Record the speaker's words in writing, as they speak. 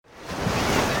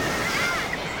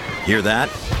Hear that?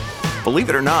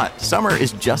 Believe it or not, summer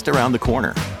is just around the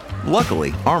corner.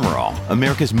 Luckily, Armor All,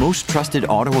 America's most trusted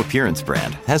auto appearance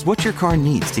brand, has what your car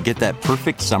needs to get that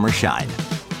perfect summer shine.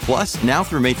 Plus, now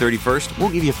through May 31st, we'll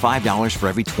give you $5 for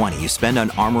every $20 you spend on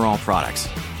Armor All products.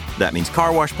 That means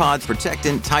car wash pods,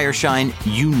 protectant, tire shine,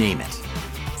 you name it.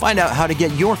 Find out how to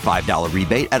get your $5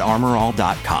 rebate at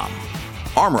armorall.com.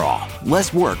 Armor All,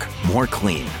 less work, more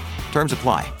clean. Terms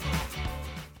apply.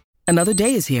 Another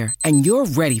day is here, and you're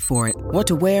ready for it. What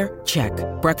to wear? Check.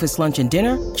 Breakfast, lunch, and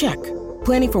dinner? Check.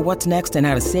 Planning for what's next and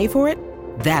how to save for it?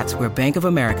 That's where Bank of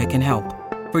America can help.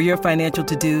 For your financial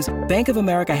to-dos, Bank of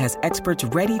America has experts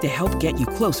ready to help get you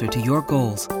closer to your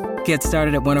goals. Get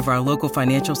started at one of our local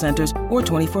financial centers or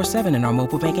 24/7 in our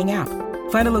mobile banking app.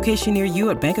 Find a location near you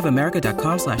at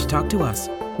bankofamerica.com/talktous.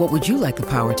 What would you like the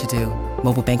power to do?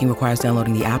 Mobile banking requires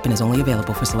downloading the app and is only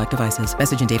available for select devices.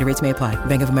 Message and data rates may apply.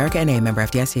 Bank of America N.A., member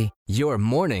FDIC. Your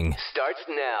morning starts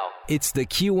now. It's the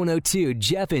Q102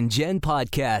 Jeff and Jen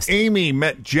podcast. Amy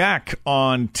met Jack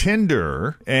on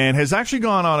Tinder and has actually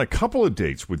gone on a couple of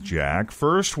dates with Jack.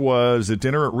 First was a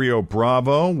dinner at Rio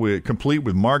Bravo, complete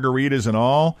with margaritas and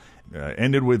all.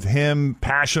 Ended with him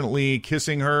passionately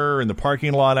kissing her in the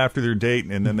parking lot after their date,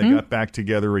 and then they got back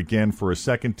together again for a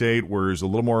second date, where it was a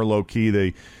little more low-key.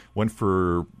 They went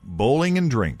for bowling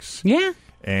and drinks. Yeah.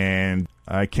 And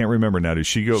I can't remember now. Did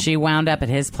she go? She wound up at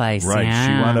his place. Right. Yeah.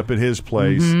 She wound up at his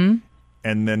place. And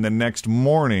then the next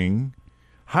morning,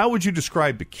 how would you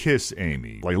describe the kiss,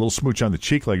 Amy? Like a little smooch on the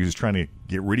cheek, like he was trying to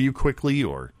get rid of you quickly,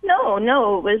 or? No.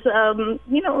 It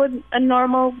was, a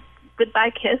normal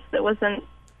goodbye kiss. It wasn't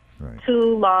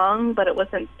too long, but it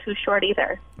wasn't too short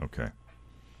either. Okay.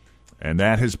 And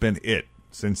that has been it.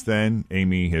 Since then,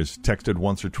 Amy has texted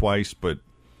once or twice, but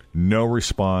no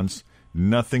response.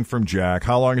 Nothing from Jack.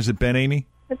 How long has it been, Amy?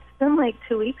 It's been like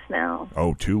 2 weeks now.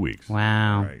 Oh, 2 weeks.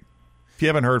 Wow. All right. If you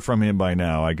haven't heard from him by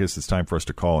now, I guess it's time for us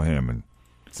to call him. And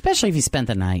especially if you spent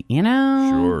the night, you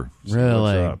know? Sure.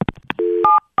 Really? What's up?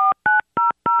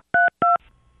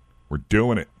 We're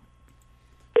doing it.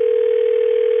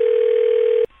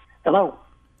 Hello.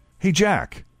 Hey,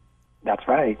 Jack. That's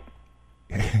right.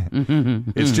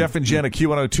 It's Jeff and Jen at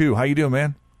Q102. How you doing,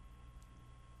 man?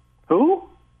 Who?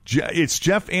 It's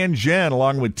Jeff and Jen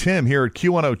along with Tim here at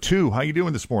Q102. How you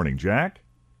doing this morning, Jack?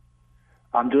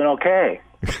 I'm doing okay.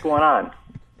 What's going on?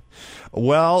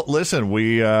 Well, listen,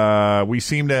 we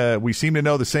seem to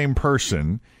know the same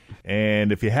person,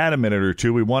 and if you had a minute or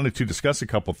two, we wanted to discuss a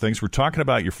couple things. We're talking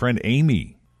about your friend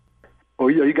Amy. Oh, are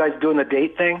you guys doing the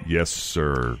date thing? Yes,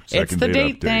 sir. It's the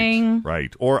date update. thing.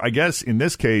 Right. Or I guess in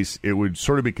this case, it would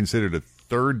sort of be considered a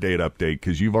third date update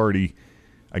because you've already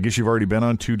been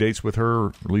on 2 dates with her.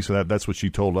 Or at least that's what she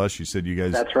told us. She said you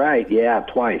guys... That's right. Yeah,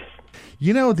 twice.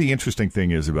 You know, the interesting thing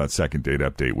is about second date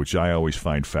update, which I always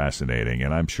find fascinating,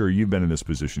 and I'm sure you've been in this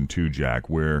position too,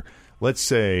 Jack, where let's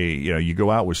say, you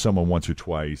go out with someone once or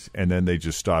twice and then they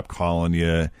just stop calling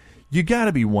you. You got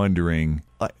to be wondering,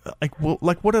 what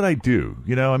did I do?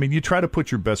 You try to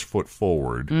put your best foot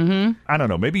forward. Mm-hmm. I don't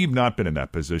know. Maybe you've not been in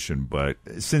that position, but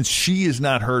since she has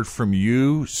not heard from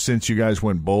you since you guys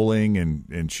went bowling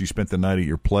and she spent the night at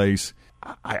your place,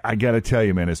 I got to tell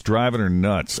you, man, it's driving her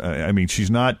nuts. She's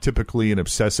not typically an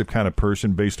obsessive kind of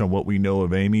person based on what we know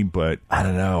of Amy, but I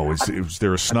don't know. Was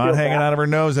there a snot hanging out of her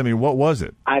nose? What was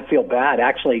it? I feel bad.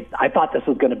 Actually, I thought this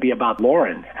was going to be about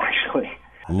Lauren, actually.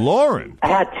 Lauren? I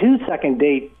had 2 second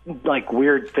date,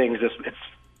 weird things. It's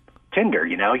Tinder,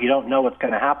 you don't know what's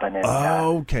going to happen. And,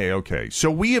 Okay. So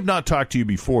we have not talked to you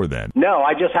before then? No,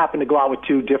 I just happened to go out with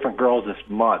 2 different girls this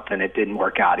month, and it didn't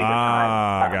work out either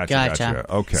time.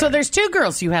 Gotcha. Okay. So there's 2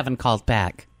 girls you haven't called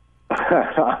back.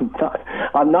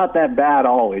 I'm not that bad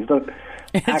always. But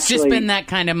it's just been that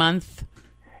kind of month.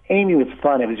 Amy was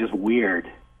fun. It was just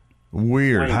weird.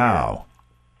 Weird? How?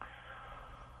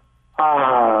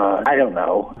 I don't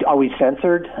know. Are we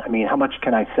censored? How much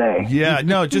can I say? Yeah,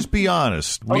 no, just be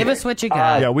honest. Give us what you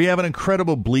got. Yeah, we have an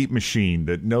incredible bleep machine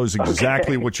that knows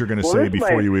exactly what you're going to say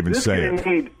before you even say it. This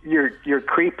need your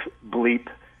creep bleep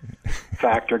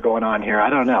factor going on here. I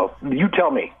don't know. You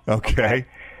tell me. Okay.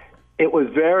 It was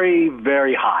very,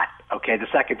 very hot, the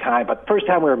second time. But the first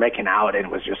time we were making out, and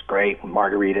it was just great,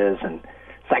 margaritas. And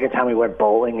second time we went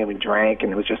bowling, and we drank,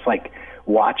 and it was just like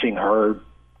watching her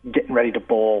getting ready to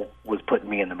bowl was putting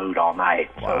me in the mood all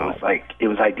night. Wow. So it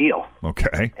was ideal.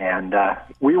 Okay. And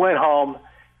we went home,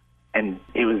 and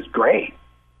it was great.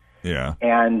 Yeah.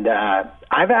 And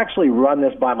I've actually run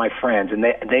this by my friends, and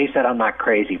they said I'm not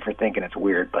crazy for thinking it's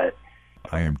weird, but...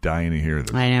 I am dying to hear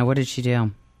this. I know. What did she do?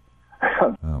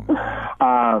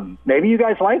 Maybe you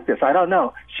guys like this. I don't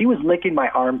know. She was licking my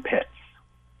armpits.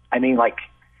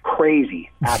 crazy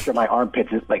after my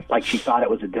armpits, like she thought it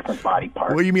was a different body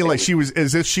part. What do you mean, like she was,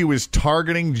 as if she was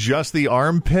targeting just the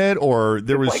armpit, or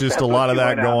there was like just a lot of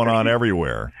that going on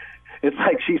everywhere? It's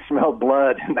like she smelled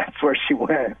blood, and that's where she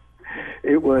went.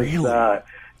 It was,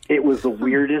 it was the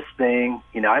weirdest thing.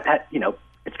 You know, I've had, you know,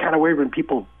 it's kind of weird when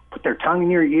people put their tongue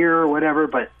in your ear or whatever,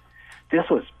 but this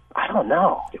was, I don't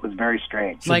know. It was very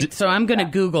strange. So I'm going to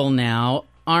Google now.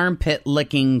 Armpit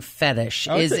licking fetish.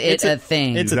 Is it a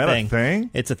thing? It's a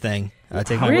thing. It's a thing. I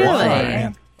take my word for it.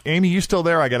 Really? Amy, you still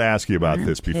there? I got to ask you about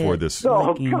this before this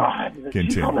Oh, God.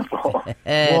 continues.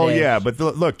 Well, yeah, but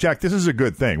look, Jack, this is a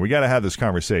good thing. We got to have this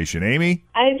conversation. Amy?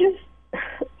 I didn't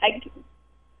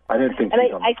think.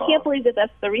 And I can't believe that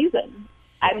that's the reason.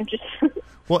 I'm just.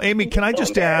 Well, Amy, can I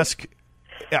just ask?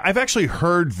 I've actually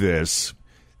heard this,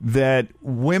 that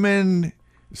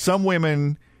some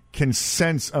women can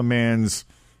sense a man's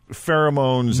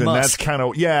pheromones, and that's kind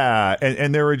of,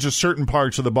 and there are just certain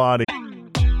parts of the body.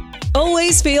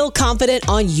 Always feel confident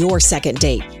on your second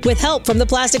date. With help from the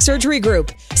Plastic Surgery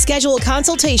Group. Schedule a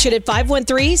consultation at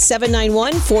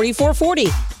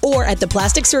 513-791-4440 or at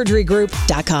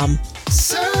theplasticsurgerygroup.com.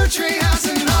 Surgery has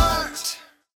an art.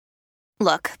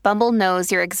 Look, Bumble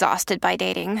knows you're exhausted by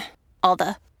dating. All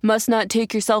the must not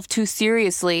take yourself too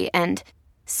seriously and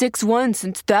 6'1"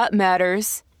 since that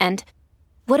matters. And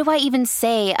what do I even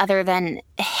say other than,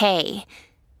 hey?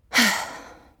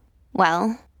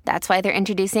 Well, that's why they're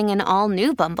introducing an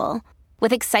all-new Bumble,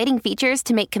 with exciting features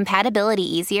to make compatibility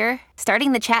easier,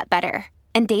 starting the chat better,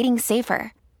 and dating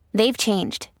safer. They've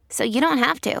changed, so you don't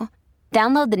have to.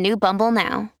 Download the new Bumble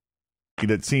now.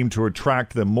 That seem to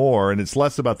attract them more, and it's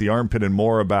less about the armpit and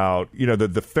more about, you know,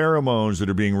 the pheromones that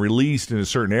are being released in a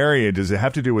certain area. Does it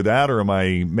have to do with that, or am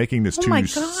I making this too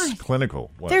clinical?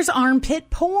 What? There's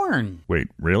armpit porn. Wait,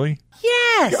 really?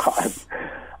 Yes. God.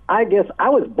 I guess I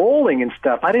was bowling and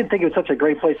stuff. I didn't think it was such a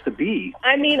great place to be.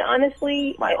 I mean,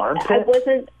 honestly, My armpit? I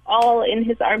wasn't all in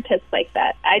his armpits like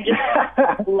that. I just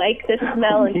like the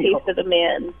smell and taste of the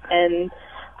man, and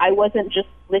I wasn't just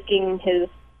licking his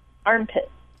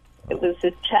armpits. It was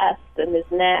his chest and his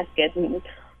neck and,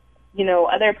 you know,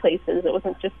 other places. It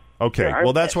wasn't just Okay,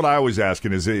 well, that's what I was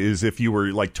asking, is if you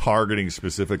were, like, targeting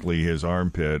specifically his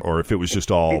armpit, or if it was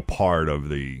just all part of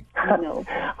the... No.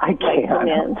 I can't.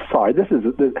 I'm sorry. This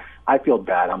I feel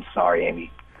bad. I'm sorry,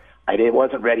 Amy. I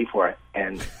wasn't ready for it,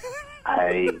 and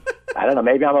I don't know.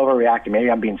 Maybe I'm overreacting. Maybe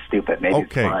I'm being stupid. Maybe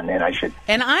it's fun, and I should...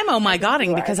 And I'm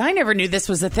oh-my-godding because I never knew this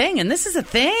was a thing, and this is a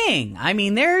thing. I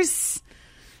mean, there's...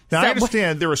 Now, I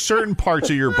understand there are certain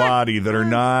parts of your body that are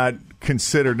not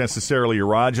considered necessarily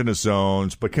erogenous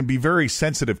zones, but can be very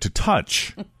sensitive to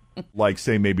touch. Like,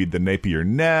 say, maybe the nape of your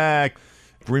neck.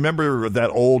 Remember that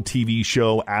old TV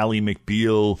show, Ally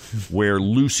McBeal, where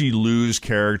Lucy Liu's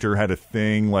character had a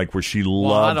thing, like, where she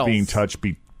loved being touched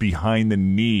behind the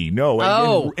knee?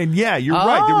 No. And yeah, you're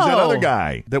right. There was that other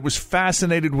guy that was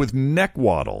fascinated with neck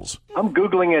waddles. I'm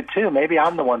Googling it, too. Maybe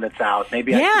I'm the one that's out.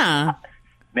 Maybe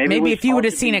Maybe if you would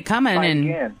have seen it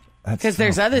coming, and because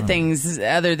there's other things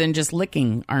other than just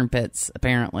licking armpits,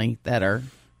 apparently, that are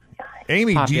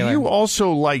Amy, popular. do you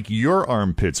also like your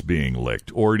armpits being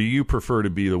licked, or do you prefer to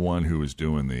be the one who is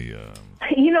doing the...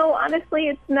 You know, honestly,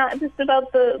 it's not just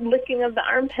about the licking of the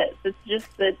armpits. It's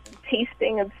just the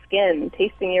tasting of skin,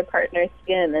 tasting your partner's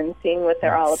skin and seeing what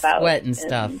they're all about. Sweat and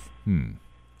stuff.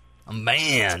 Oh,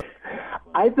 man.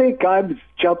 I think I'm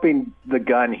jumping the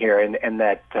gun here, and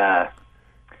that...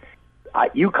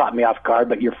 you caught me off guard,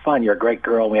 but you're fun. You're a great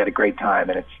girl. We had a great time,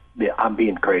 and I'm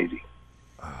being crazy.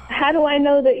 How do I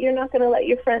know that you're not going to let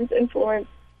your friends influence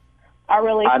our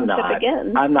relationship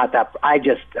again? I'm not that. I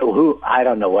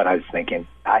don't know what I was thinking.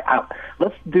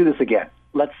 Let's do this again.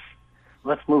 Let's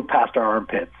move past our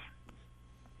armpits.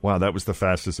 Wow, that was the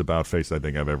fastest about face I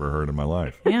think I've ever heard in my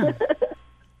life. Yeah.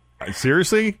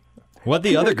 Seriously? What'd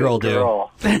the other girl do?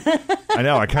 I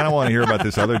know. I kind of want to hear about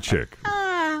this other chick.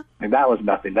 And that was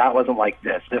nothing. That wasn't like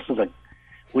this. This was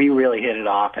we really hit it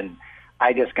off, and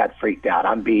I just got freaked out.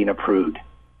 I'm being a prude.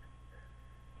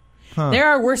 Huh. There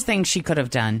are worse things she could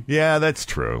have done. Yeah, that's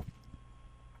true.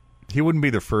 He wouldn't be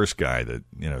the first guy that,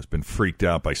 has been freaked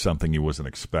out by something he wasn't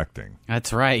expecting.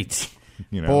 That's right.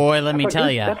 Boy, let me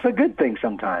tell you. That's a good thing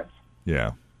sometimes.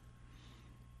 Yeah.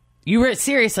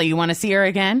 Seriously, you want to see her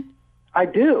again? I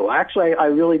do. Actually, I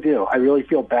really do. I really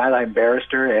feel bad. I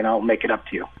embarrassed her, and I'll make it up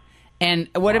to you. And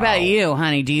what about you,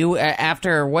 honey? Do you,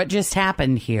 after what just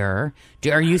happened here,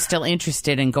 are you still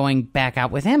interested in going back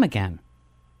out with him again?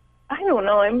 I don't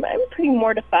know. I'm pretty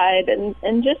mortified,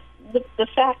 and just the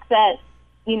fact that,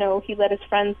 he let his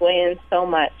friends weigh in so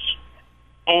much,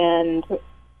 and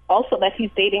also that he's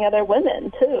dating other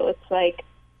women, too. It's like,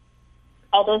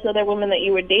 all those other women that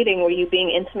you were dating, were you being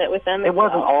intimate with them? It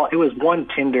wasn't all. It was one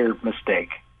Tinder mistake.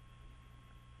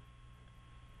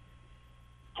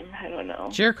 I don't know.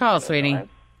 It's your call, sweetie.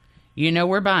 You know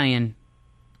we're buying.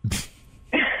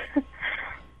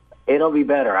 It'll be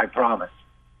better, I promise.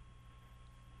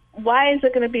 Why is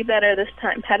it going to be better this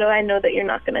time? How do I know that you're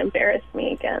not going to embarrass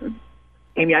me again?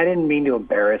 Amy, I didn't mean to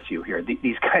embarrass you here.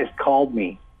 These guys called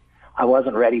me. I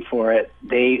wasn't ready for it.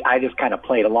 I just kind of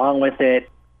played along with it.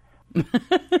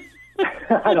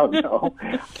 I don't know.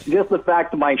 Just the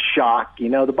fact of my shock. You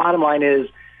know, the bottom line is,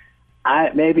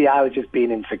 maybe I was just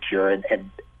being insecure, and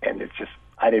it's just,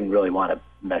 I didn't really want to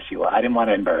mess you up. I didn't want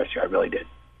to embarrass you. I really did.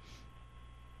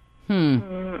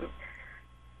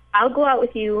 I'll go out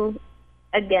with you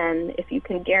again if you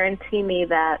can guarantee me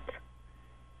that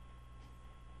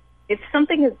if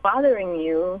something is bothering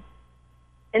you,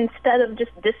 instead of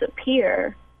just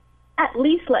disappear, at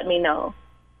least let me know.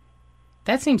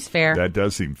 That seems fair. That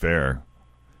does seem fair.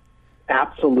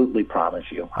 Absolutely promise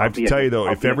you. I have to tell you, though,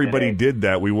 if everybody did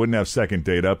that, we wouldn't have second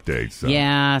date updates. So.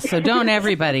 Yeah, so don't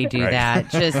everybody do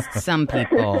that. Just some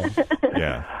people.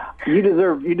 Yeah. You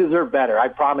deserve better. I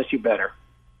promise you better.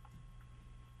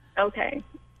 Okay.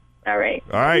 All right.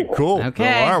 All right, cool. Okay. So,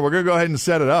 all right, we're going to go ahead and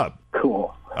set it up.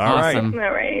 Cool. All right. Awesome.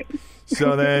 All right.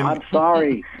 So then... I'm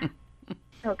sorry.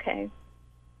 Okay.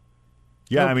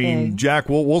 Yeah, Okay. I mean, Jack,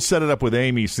 we'll set it up with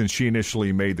Amy since she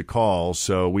initially made the call.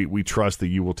 So we trust that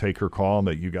you will take her call and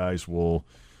that you guys will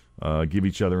give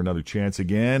each other another chance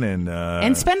again.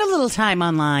 And spend a little time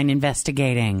online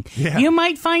investigating. Yeah. You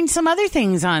might find some other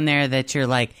things on there that you're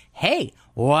like, hey,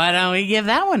 why don't we give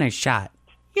that one a shot?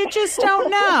 You just don't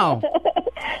know.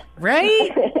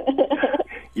 Right?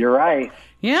 You're right.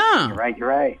 Yeah. You're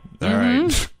right. All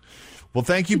right. Well,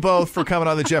 thank you both for coming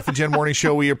on the Jeff and Jen Morning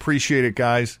Show. We appreciate it,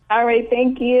 guys. All right.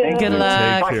 Thank you. Good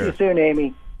luck. Talk to you soon,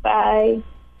 Amy. Bye.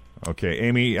 Okay,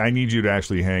 Amy, I need you to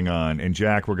actually hang on. And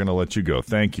Jack, we're going to let you go.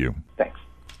 Thank you. Thanks.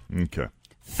 Okay.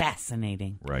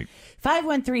 Fascinating. Right.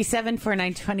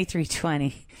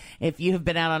 513-749-2320. If you have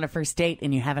been out on a first date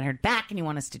and you haven't heard back and you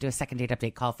want us to do a second date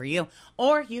update call for you,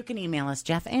 or you can email us,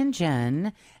 Jeff and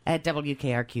Jen at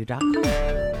WKRQ.com.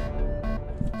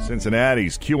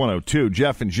 Cincinnati's Q102,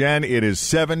 Jeff and Jen. It is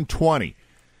 7:20,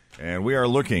 and we are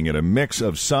looking at a mix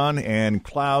of sun and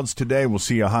clouds today. We'll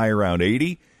see a high around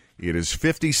 80. It is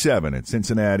 57 at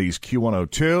Cincinnati's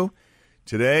Q102.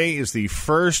 Today is the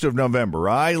 1st of November.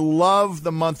 I love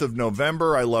the month of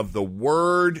November. I love the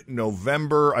word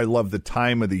November. I love the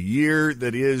time of the year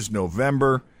that is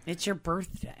November. It's your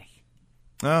birthday.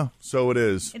 Oh, so it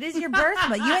is. It is your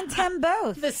birthday. You and Tim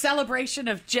both. The celebration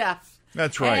of Jeff.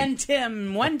 That's right. And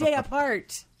Tim, one day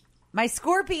apart. My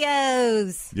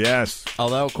Scorpios. Yes.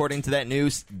 Although, according to that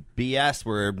news BS,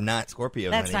 we're not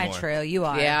Scorpios That's anymore. not true. You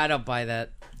are. Yeah, I don't buy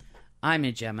that. I'm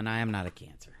a Gemini. I'm not a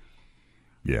Cancer.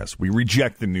 Yes, we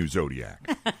reject the new Zodiac.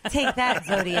 Take that,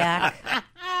 Zodiac.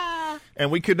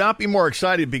 And we could not be more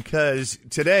excited because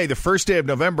today, the first day of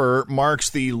November, marks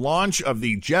the launch of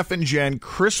the Jeff and Jen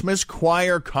Christmas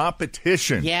Choir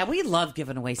Competition. Yeah, we love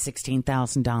giving away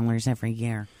 $16,000 every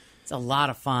year. It's a lot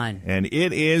of fun. And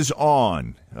it is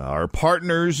on. Our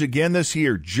partners again this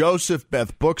year, Joseph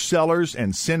Beth Booksellers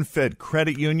and SinFed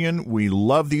Credit Union. We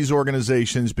love these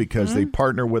organizations because they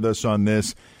partner with us on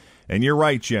this. And you're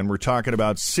right, Jen. We're talking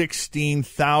about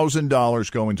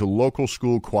 $16,000 going to local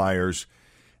school choirs.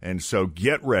 And so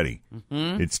get ready.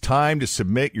 It's time to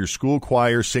submit your school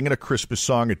choir singing a Christmas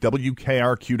song at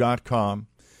WKRQ.com.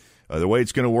 The way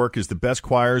it's going to work is the best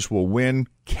choirs will win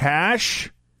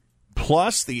cash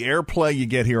plus the airplay you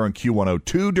get here on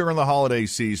Q102 during the holiday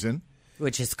season.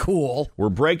 Which is cool. We're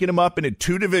breaking them up into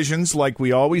two divisions like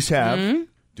we always have.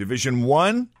 Division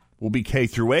 1 will be K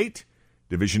through 8.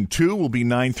 Division 2 will be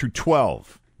 9 through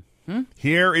 12.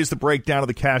 Here is the breakdown of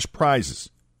the cash prizes.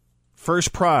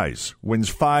 First prize wins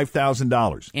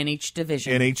 $5,000. In each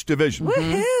division.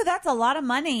 Woohoo! That's a lot of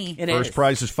money. First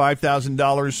prize is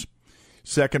 $5,000.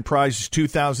 Second prize is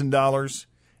 $2,000.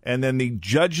 And then the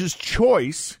judge's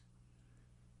choice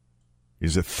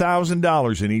is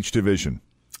 $1,000 in each division.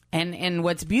 And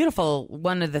what's beautiful,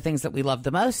 one of the things that we love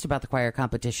the most about the choir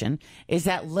competition is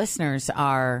that listeners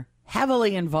are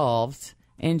heavily involved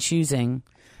in choosing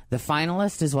the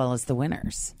finalists as well as the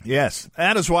winners. Yes,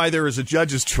 that is why there is a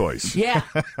judge's choice. Yeah.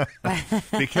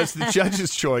 Because the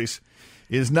judge's choice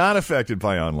is not affected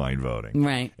by online voting.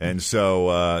 Right. And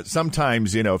so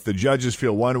sometimes, if the judges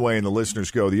feel one way and the listeners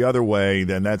go the other way,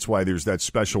 then that's why there's that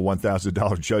special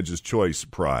 $1,000 judge's choice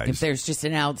prize. If there's just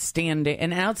an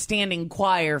outstanding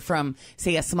choir from,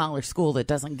 say, a smaller school that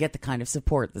doesn't get the kind of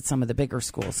support that some of the bigger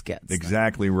schools get.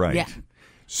 Exactly right. Yeah.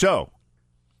 So,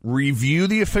 review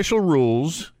the official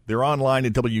rules They're online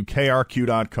at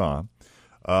WKRQ.com.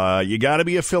 You got to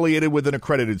be affiliated with an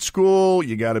accredited school.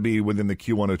 You got to be within the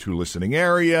Q102 listening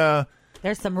area.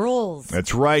 There's some rules.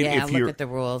 That's right. Yeah, look at the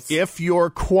rules. If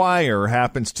your choir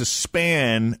happens to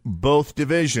span both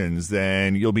divisions,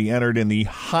 then you'll be entered in the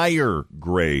higher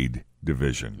grade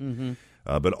division.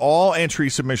 But all entry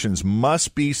submissions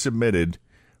must be submitted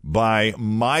by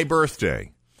my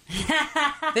birthday.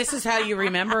 This is how you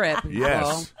remember it, people.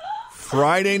 Yes.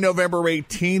 Friday, November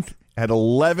 18th at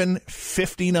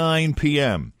 11:59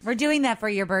 p.m. We're doing that for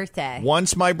your birthday.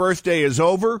 Once my birthday is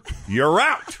over, you're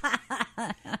out.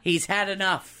 He's had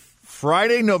enough.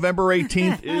 Friday, November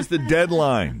 18th is the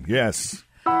deadline. Yes.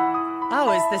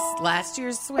 Oh, is this last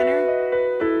year's winner?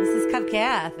 This is Cup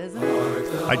Cath, isn't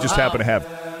it? I just happen to have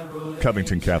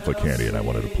Covington Catholic candy, and I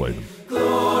wanted to play them.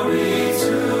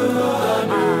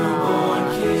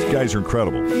 These guys are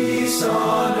incredible. Peace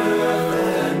on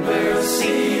earth and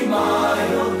mercy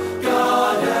mild,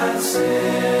 God and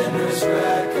sinners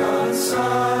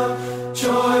reconcile.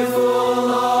 Joyful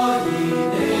all ye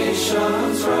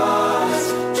nations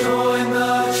rise, join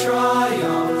the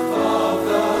triumph of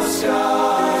the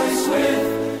skies.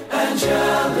 With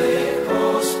angelic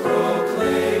hosts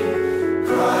proclaim,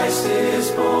 Christ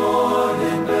is born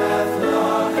in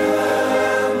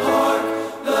Bethlehem. Hark,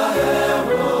 the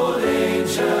herald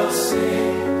angels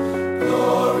sing,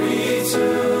 glory to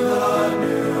the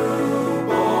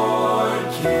newborn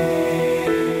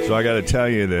King. So I got to tell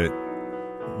you that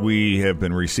we have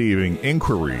been receiving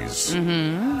inquiries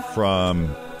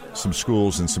from some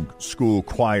schools and some school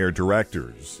choir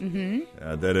directors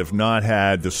that have not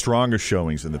had the strongest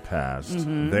showings in the past.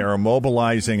 They are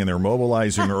mobilizing, and they're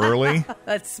mobilizing early.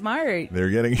 That's smart.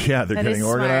 They're getting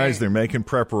organized. Smart. They're making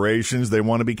preparations. They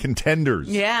want to be contenders.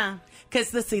 Yeah.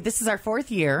 Because, let's see, this is our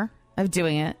 4th year of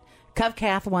doing it. Cup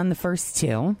Cath won the first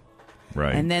 2.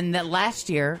 Right. And then the last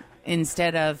year,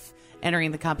 instead of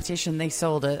entering the competition, they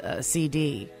sold a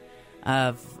CD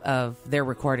of their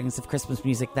recordings of Christmas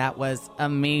music. That was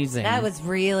amazing. That was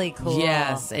really cool.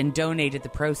 Yes, and donated the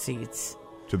proceeds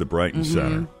To the Brighton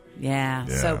Center. Yeah,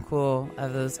 Yeah. so cool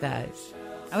of those guys.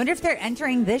 I wonder if they're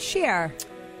entering this year.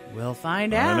 We'll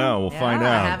find I out. don't know. We'll find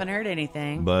I out. haven't heard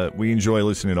anything. But we enjoy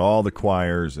listening to all the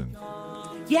choirs. And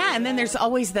Yeah, and then there's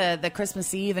always the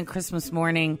Christmas Eve and Christmas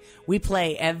morning. We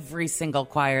play every single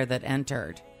choir that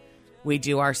entered. We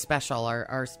do our special,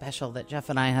 our special that Jeff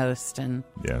and I host. And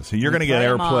yeah, so you're we going to get play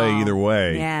 'em airplay all. either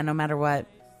way. Yeah, no matter what.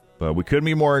 But we couldn't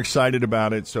be more excited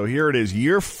about it. So here it is,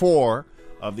 year 4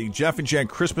 of the Jeff and Jen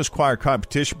Christmas Choir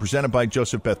Competition presented by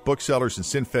Joseph Beth Booksellers and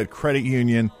SinFed Credit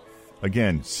Union.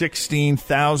 Again,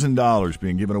 $16,000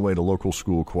 being given away to local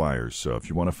school choirs. So if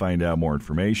you want to find out more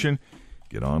information,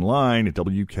 get online at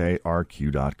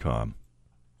WKRQ.com.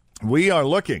 We are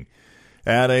looking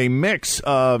at a mix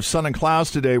of sun and clouds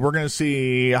today. We're going to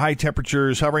see high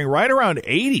temperatures hovering right around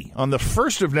 80 on the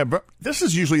 1st of November. This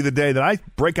is usually the day that I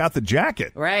break out the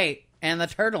jacket. Right. And the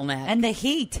turtleneck. And the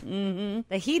heat.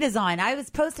 The heat is on. I was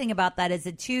posting about that. Is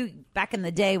it back in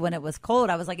the day when it was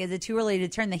cold, I was like, is it too early to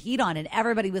turn the heat on? And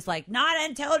everybody was like, not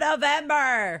until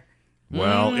November.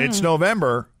 Well, it's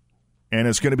November, and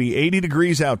it's going to be 80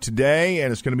 degrees out today,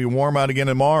 and it's going to be warm out again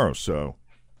tomorrow. So,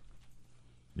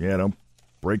 yeah, don't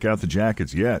break out the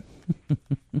jackets yet.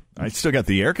 I still got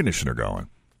the air conditioner going.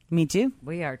 Me too.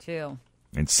 We are too.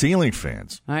 And ceiling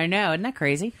fans. I know. Isn't that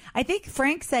crazy? I think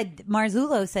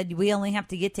Marzullo said we only have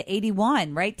to get to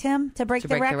 81, right, Tim, to break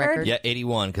the record? Yeah,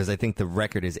 81, because I think the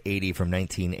record is 80 from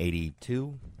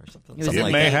 1982 or something.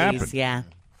 It may happen. Yeah.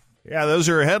 Yeah, those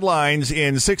are headlines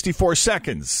in 64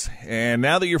 seconds. And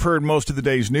now that you've heard most of the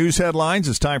day's news headlines,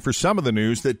 it's time for some of the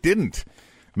news that didn't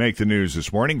make the news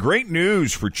this morning. Great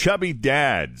news for chubby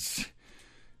dads.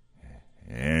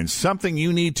 And something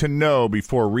you need to know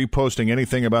before reposting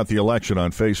anything about the election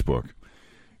on Facebook.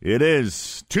 It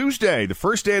is Tuesday, the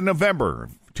first day of November,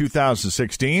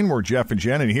 2016. We're Jeff and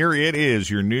Jen, and here it is,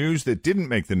 your news that didn't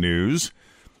make the news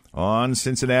on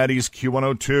Cincinnati's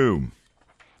Q102.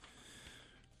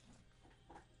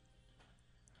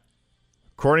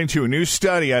 According to a new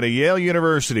study out of Yale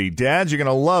University, dads, you're going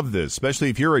to love this, especially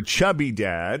if you're a chubby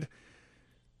dad.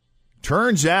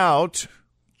 Turns out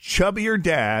chubbier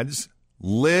dads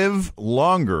live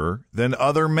longer than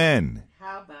other men.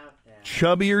 How about that?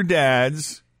 Chubbier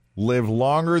dads live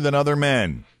longer than other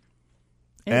men.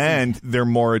 And they're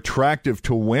more attractive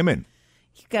to women.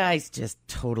 You guys just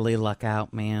totally luck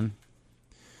out, man.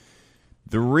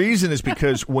 The reason is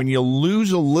because when you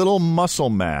lose a little muscle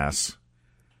mass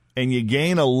and you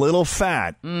gain a little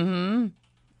fat,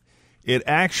 it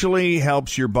actually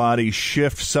helps your body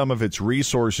shift some of its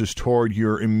resources toward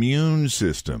your immune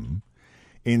system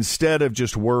instead of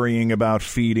just worrying about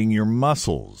feeding your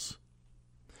muscles.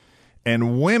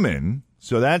 And women,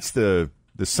 so that's the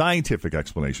scientific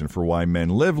explanation for why men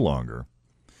live longer.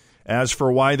 As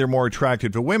for why they're more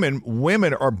attracted to women,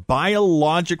 women are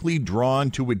biologically drawn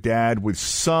to a dad with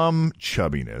some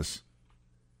chubbiness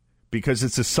because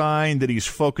it's a sign that he's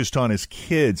focused on his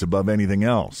kids above anything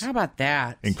else. How about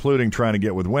that? Including trying to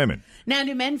get with women. Now,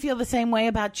 do men feel the same way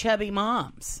about chubby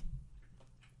moms?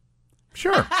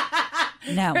 Sure.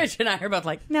 No. Rich and I are both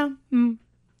like, no.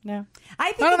 No.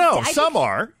 I don't know. Some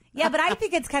are. Yeah, but I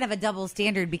think it's kind of a double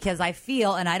standard because I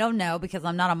feel, and I don't know because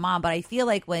I'm not a mom, but I feel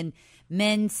like when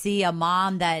men see a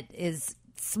mom that is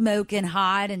smoking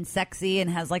hot and sexy and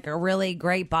has like a really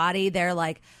great body, they're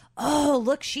like, oh,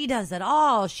 look, she does it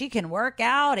all. She can work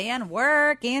out and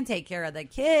work and take care of the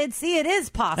kids. See, it is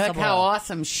possible. Look how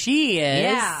awesome she is.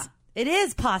 Yeah, it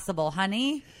is possible,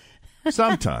 honey.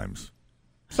 Sometimes.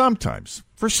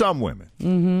 For some women.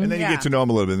 Mm-hmm. And then you get to know them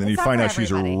a little bit, and then It's you not find for out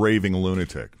she's a everybody. raving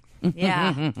lunatic.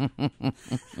 Yeah.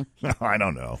 I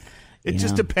don't know. It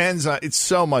just depends on, it's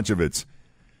so much of it's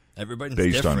Everybody's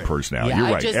based on different. personality. Yeah, You're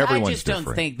I right. Everyone's just different.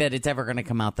 don't think that it's ever going to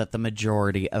come out that the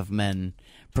majority of men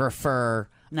prefer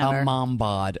a mom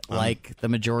bod like the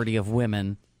majority of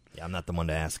women. Yeah, I'm not the one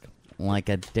to ask. Like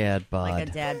a dad bod. Like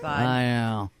a dad bod. I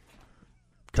know.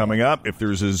 Coming up, if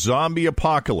there's a zombie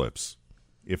apocalypse,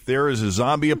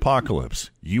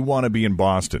 you want to be in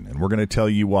Boston, and we're going to tell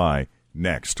you why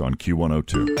next on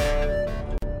Q102.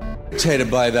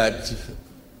 Irritated by that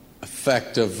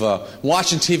effect of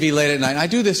watching TV late at night. I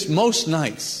do this most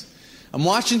nights. I'm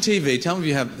watching TV. Tell me if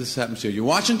you have this happens to you. You're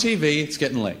watching TV. It's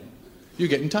getting late. You're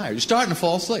getting tired. You're starting to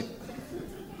fall asleep.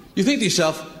 You think to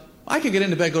yourself, I could get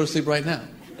into bed, go to sleep right now.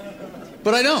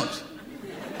 But I don't.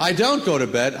 I don't go to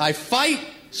bed. I fight,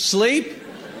 sleep,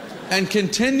 and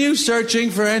continue searching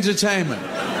for entertainment.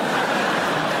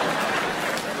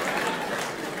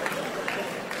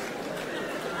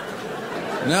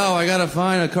 No, I gotta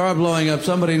find a car blowing up,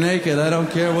 somebody naked. I don't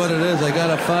care what it is. I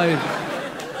gotta find.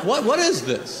 What is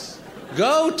this?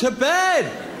 Go to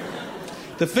bed!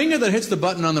 The finger that hits the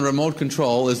button on the remote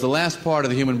control is the last part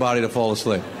of the human body to fall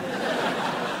asleep.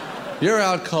 You're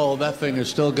out cold, that finger's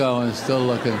still going, still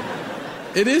looking.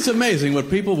 It is amazing what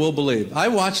people will believe. I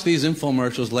watch these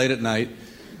infomercials late at night.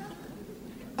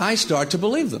 I start to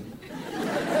believe them.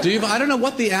 I don't know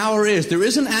what the hour is. There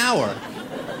is an hour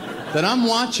that I'm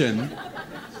watching,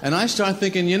 and I start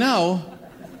thinking, I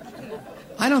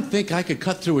don't think I could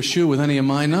cut through a shoe with any of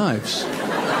my knives.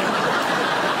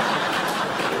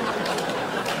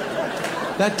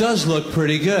 That does look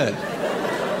pretty good.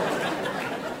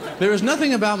 There is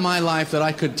nothing about my life that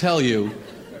I could tell you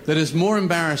that is more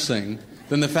embarrassing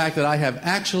than the fact that I have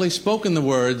actually spoken the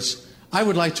words, I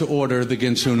would like to order the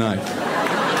Ginsu knife.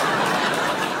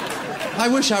 I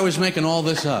wish I was making all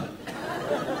this up.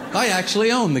 I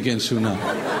actually own the Ginsu knife.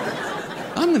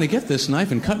 I'm going to get this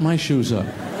knife and cut my shoes up.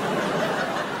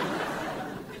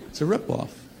 It's a ripoff.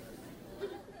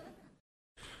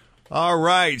 All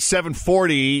right,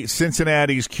 740,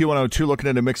 Cincinnati's Q102, looking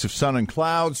at a mix of sun and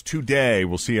clouds. Today,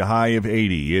 we'll see a high of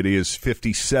 80. It is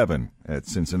 57 at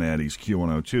Cincinnati's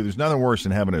Q102. There's nothing worse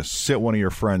than having to sit one of your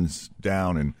friends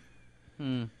down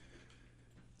and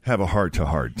have a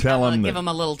heart-to-heart. Tell them Give them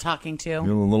a little talking to. A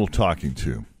little talking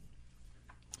to.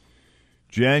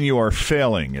 Jen, you are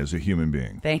failing as a human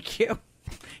being. Thank you.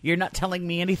 You're not telling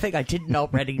me anything I didn't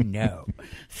already know.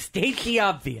 State the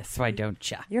obvious, why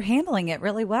don't you? You're handling it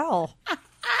really well.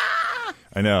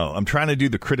 I know. I'm trying to do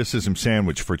the criticism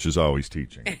sandwich Fritz is always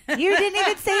teaching. You didn't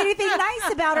even say anything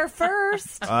nice about her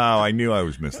first. Oh, I knew I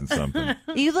was missing something.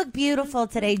 You look beautiful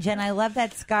today, Jen. I love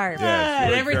that scarf. Yes, you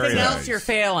and look everything very else nice. you're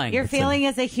failing. You're failing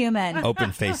as a human.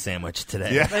 Open face sandwich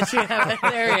today. Yeah. But you have,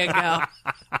 there you go.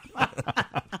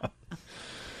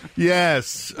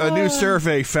 Yes, a new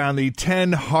survey found the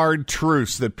 10 hard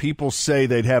truths that people say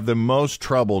they'd have the most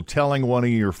trouble telling one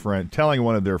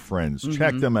of their friends.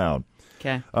 Check them out.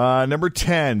 Okay. Number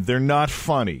 10, they're not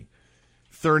funny.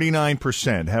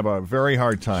 39% have a very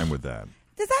hard time with that.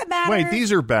 Does that matter? Wait,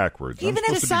 these are backwards. Even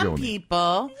I'm to supposed to be some going-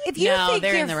 people. If you no, think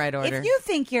they're you're in the right order. If you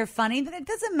think you're funny, then it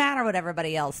doesn't matter what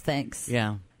everybody else thinks.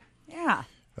 Yeah. Yeah.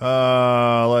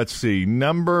 Let's see.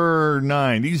 Number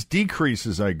 9. These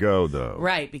decreases I go, though.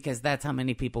 Right, because that's how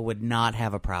many people would not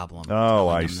have a problem. Oh,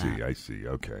 I telling them see. that. I see.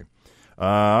 Okay.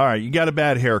 All right. You got a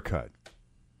bad haircut.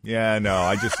 Yeah, no,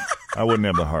 I wouldn't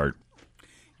have the heart.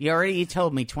 You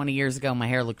told me 20 years ago my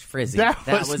hair looked frizzy. That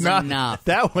was not enough.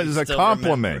 That was a still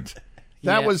compliment.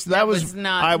 That Yeah, was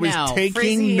not. I was no, taking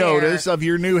frizzy notice hair, of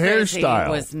your new frizzy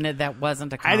hairstyle. That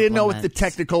wasn't a I compliment. didn't know what the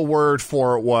technical word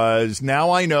for it was. Now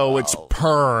I know it's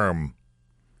perm.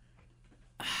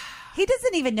 He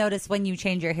doesn't even notice when you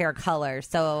change your hair color.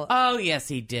 So, Oh, yes,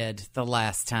 he did the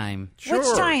last time. which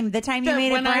time? The time you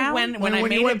made it brown? When I you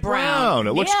made went it brown. brown,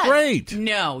 it looks Yes. great.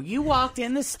 No, you walked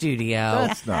in the studio.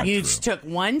 That's not You true. took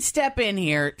one step in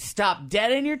here, stopped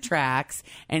dead in your tracks,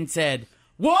 and said,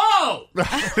 "Whoa!"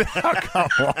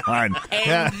 Come on. And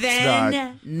That's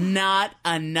then not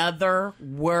another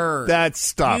word.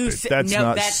 Stop You it. said- That's no,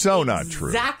 not that's so not true.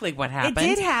 Exactly what happened.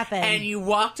 did happen. And you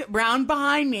walked around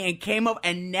behind me and came up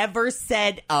and never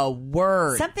said a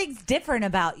word. Something's different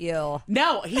about you.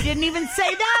 No, he didn't even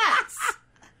say that.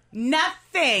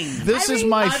 Nothing. This is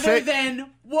my other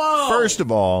than whoa. First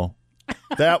of all,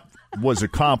 that was a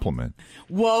compliment.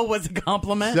 Whoa was a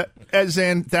compliment. As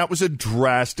in, that was a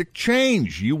drastic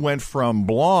change. You went from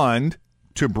blonde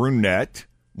to brunette.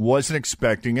 Wasn't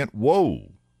expecting it.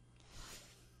 Whoa.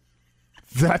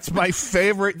 That's my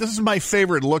favorite. This is my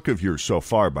favorite look of yours so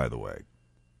far, by the way.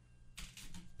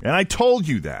 And I told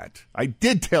you that. I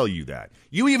did tell you that.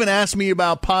 You even asked me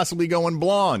about possibly going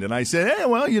blonde. And I said, hey,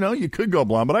 well, you could go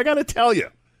blonde. But I got to tell you,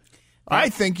 I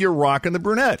think you're rocking the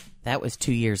brunette. That was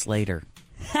 2 years later.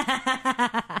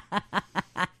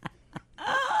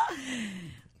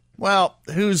 Well,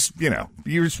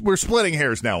 we're splitting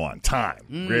hairs now on time,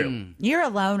 really. You're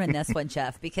alone in this one,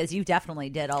 Jeff, because you definitely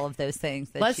did all of those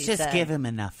things that Let's she just said. give him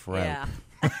enough rope. Yeah.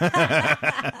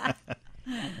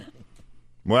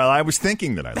 Well, I was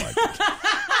thinking that I liked it.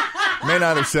 May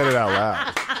not have said it out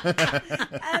loud.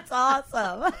 That's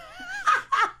awesome.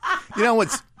 You know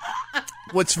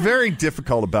what's very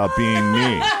difficult about being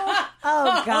me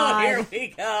Oh, God. Here we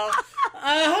go.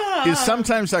 is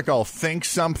sometimes like I'll think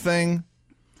something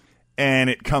and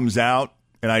it comes out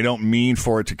and I don't mean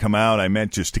for it to come out. I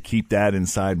meant just to keep that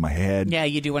inside my head. Yeah,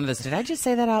 you do one of those. Did I just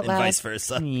say that out And loud? vice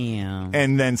versa. Yeah.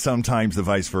 And then sometimes the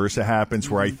vice versa happens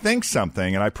where I think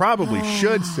something and I probably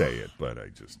should say it, but I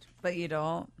just... But you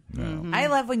don't. No. I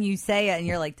love when you say it and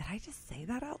you're like, did I just say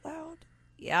that out loud?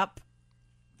 Yep.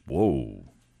 Whoa.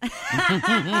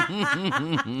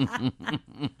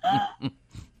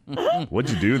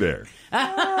 What'd you do there?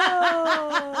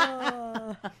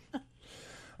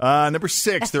 Number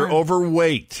 6, they're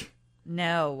overweight.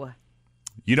 No.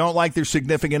 You don't like their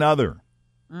significant other.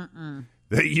 Mm-mm.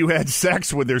 That you had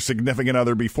sex with their significant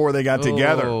other before they got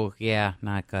together. Oh, yeah,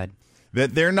 not good.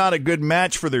 That they're not a good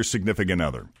match for their significant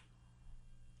other.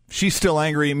 She's still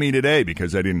angry at me today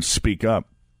because I didn't speak up.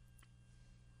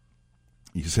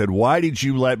 You said, why did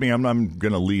you let me? I'm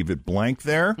going to leave it blank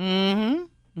there. Mm-hmm.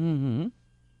 Mm-hmm.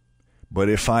 But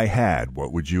if I had,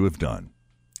 what would you have done?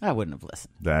 I wouldn't have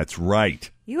listened. That's right.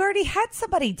 You already had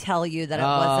somebody tell you that it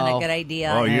wasn't a good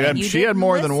idea. Oh, and you she had didn't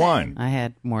more than listen. one. I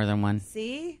had more than one.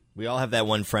 See? We all have that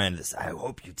one friend that says, I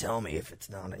hope you tell me if it's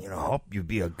not, I hope you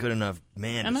be a good enough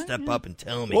man to step up and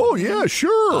tell me. Oh, yeah,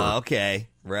 sure. Okay,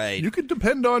 right. You can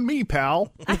depend on me,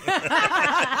 pal.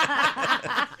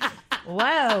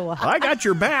 Whoa. I got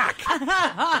your back.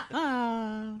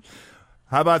 How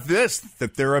about this?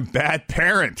 That they're a bad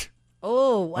parent.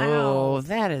 Oh, wow. Oh,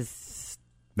 that is...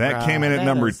 That came in at that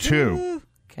number is- 2.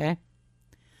 Okay.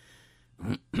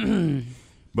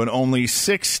 But only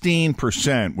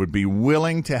 16% would be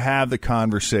willing to have the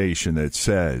conversation that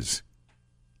says,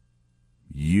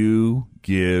 you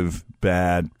give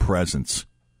bad presents.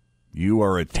 You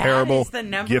are a terrible is the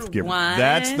number gift giver. one?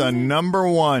 That's the number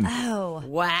one. Oh.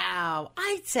 Wow.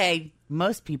 I'd say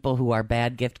most people who are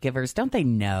bad gift givers, don't they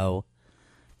know?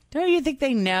 Don't you think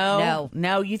they know? No.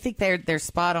 No, you think they're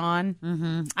spot on?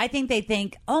 Mm-hmm. I think they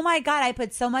think, oh my God, I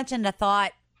put so much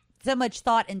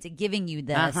thought into giving you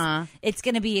this. Uh-huh. It's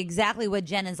going to be exactly what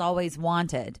Jen has always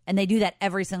wanted. And they do that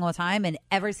every single time. And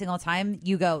every single time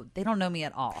you go, they don't know me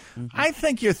at all. I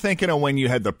think you're thinking of when you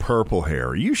had the purple hair.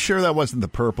 Are you sure that wasn't the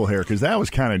purple hair? Because that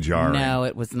was kind of jarring. No,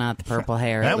 it was not the purple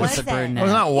hair. That it was was the I brunette.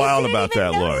 was not wild You didn't about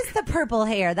even that look. notice the purple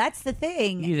hair. That's the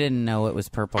thing. You didn't know it was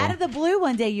purple. Out of the blue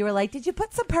one day, you were like, did you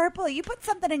put some purple? You put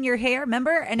something in your hair,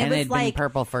 remember? And it was it'd like, been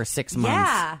purple for 6 months.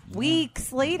 yeah,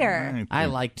 weeks later. I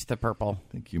liked the purple.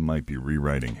 I think you might be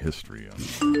rewriting history on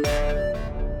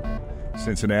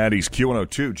Cincinnati's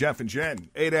Q102. Jeff and Jen,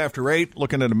 8 after 8,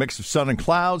 looking at a mix of sun and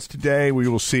clouds. Today we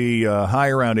will see high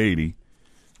around 80.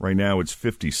 Right now it's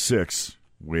 56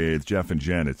 with Jeff and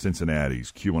Jen at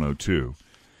Cincinnati's Q102.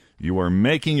 You are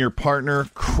making your partner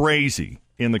crazy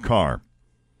in the car.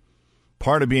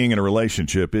 Part of being in a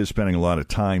relationship is spending a lot of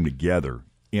time together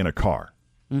in a car.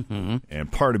 Mm-hmm.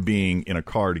 And part of being in a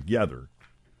car together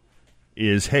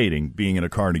is hating being in a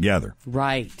car together.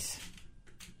 Right.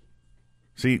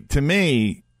 See, to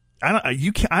me,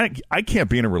 I can't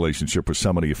be in a relationship with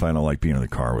somebody if I don't like being in the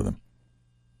car with them.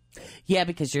 Yeah,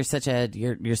 because you're such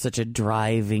a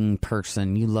driving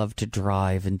person. You love to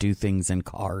drive and do things in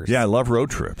cars. Yeah, I love road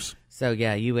trips. So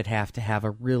yeah, you would have to have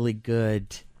a really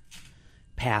good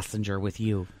passenger with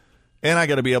you. And I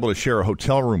got to be able to share a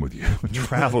hotel room with you and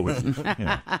travel with you,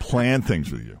 plan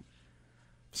things with you.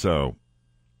 So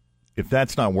if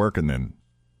that's not working,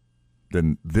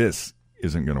 then this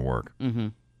isn't going to work. Mm-hmm.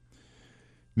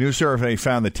 New survey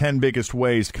found the 10 biggest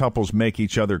ways couples make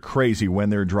each other crazy when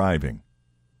they're driving.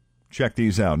 Check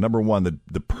these out. Number 1,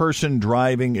 the person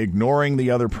driving ignoring the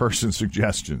other person's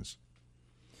suggestions.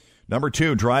 Number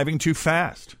 2, driving too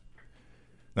fast.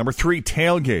 Number 3,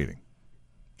 tailgating.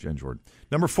 Jen Jordan.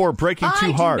 Number 4, braking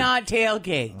too hard. I do not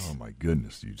tailgate. Oh, my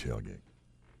goodness, do you tailgate?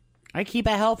 I keep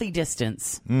a healthy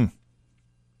distance.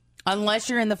 Unless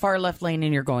you're in the far left lane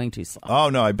and you're going too slow. Oh,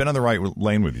 no, I've been on the right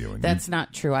lane with you. And that's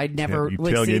not true. I never you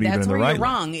would tailgate see. even That's in the where right you're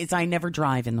lane. wrong. Is I never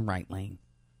drive in the right lane.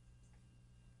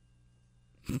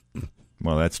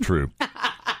 Well, that's true.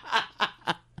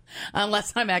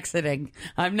 Unless I'm exiting.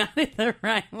 I'm not in the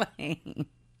right lane.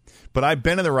 But I've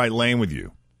been in the right lane with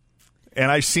you. And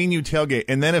I've seen you tailgate.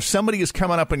 And then if somebody is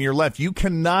coming up on your left, you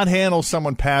cannot handle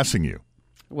someone passing you.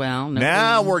 Well,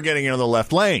 now we're getting into the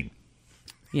left lane.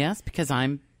 Yes, because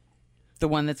I'm the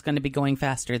one that's going to be going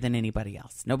faster than anybody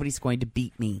else. Nobody's going to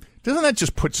beat me. Doesn't that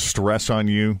just put stress on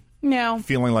you? No.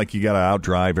 Feeling like you got to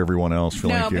outdrive everyone else,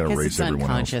 feeling like you got to race it's everyone else.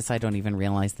 unconscious. I don't even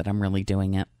realize that I'm really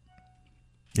doing it.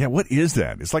 Yeah, what is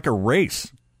that? It's like a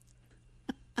race.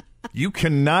 You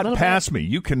cannot pass me.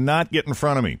 You cannot get in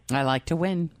front of me. I like to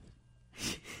win.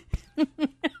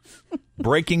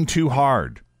 Braking too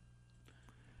hard.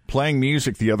 Playing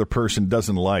music the other person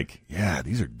doesn't like. Yeah,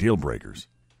 these are deal breakers.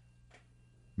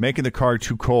 Making the car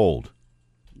too cold.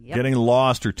 Yep. Getting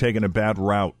lost or taking a bad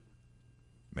route.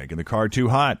 Making the car too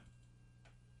hot.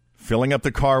 Filling up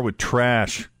the car with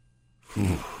trash.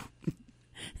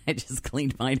 I just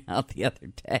cleaned mine out the other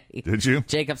day. Did you?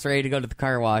 Jacob's ready to go to the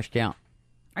car wash. Yeah.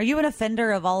 Are you an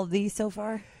offender of all of these so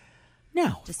far?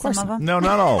 No. Just some of them? No,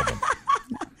 not all of them.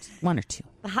 One or two.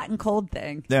 The hot and cold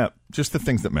thing. Yeah, just the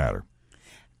things that matter.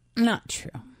 Not true.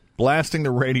 Blasting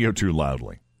the radio too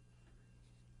loudly.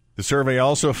 The survey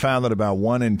also found that about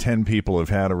 1 in 10 people have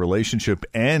had a relationship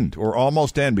end or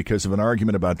almost end because of an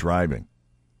argument about driving.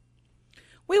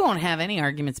 We won't have any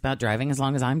arguments about driving as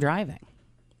long as I'm driving.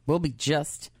 We'll be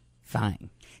just fine.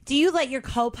 Do you let your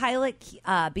co-pilot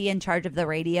be in charge of the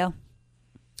radio?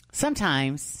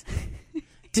 Sometimes.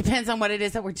 Depends on what it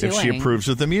is that we're doing. If she approves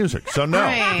of the music. So no.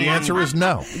 Right. The answer is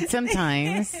no.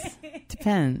 Sometimes.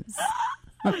 Depends.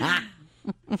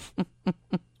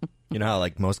 You know how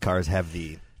like most cars have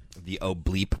the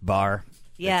bleep bar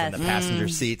Yes. in the passenger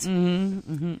seats?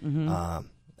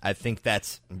 I think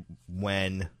that's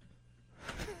when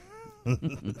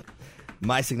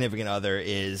my significant other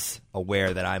is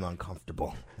aware that I'm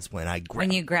uncomfortable. It's when I grab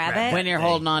When you grab it? When you're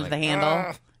holding on to the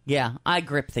handle. Yeah, I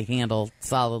grip the handle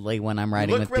solidly when I'm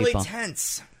riding with really people.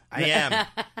 tense. I am.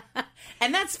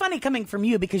 And that's funny coming from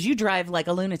you because you drive like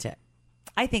a lunatic.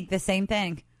 I think the same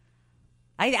thing.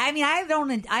 I mean, I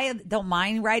don't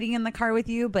mind riding in the car with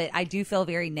you, but I do feel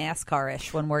very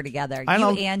NASCAR-ish when we're together. You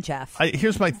and Jeff.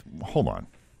 Hold on.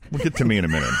 We'll get to me in a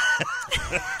minute.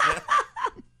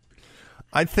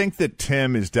 I think that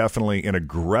Tim is definitely an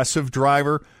aggressive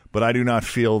driver, but I do not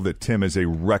feel that Tim is a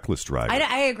reckless driver.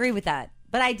 I agree with that.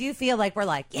 But I do feel like we're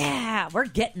like, yeah, we're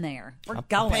getting there. We're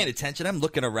going. I'm paying attention. I'm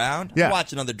looking around. Yeah. I'm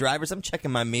watching other drivers. I'm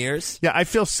checking my mirrors. Yeah, I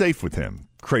feel safe with him.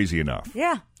 Crazy enough.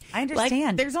 Yeah, I understand.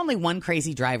 Like, there's only one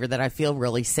crazy driver that I feel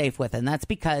really safe with, and that's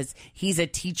because he's a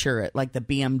teacher at like the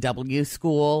BMW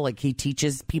school. Like he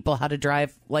teaches people how to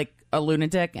drive like a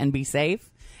lunatic and be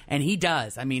safe, and he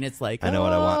does. I mean, it's like I know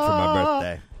what I want for my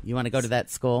birthday. You want to go to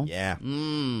that school? Yeah.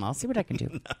 I'll see what I can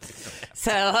do.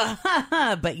 So,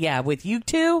 but yeah, with you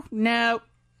two, no.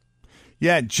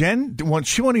 Yeah, Jen,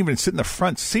 she won't even sit in the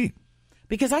front seat.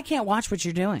 Because I can't watch what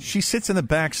you're doing. She sits in the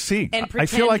back seat. And I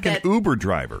feel like pretend an Uber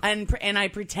driver. And I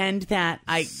pretend that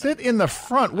I... Sit in the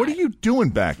front. What are you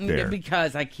doing back there?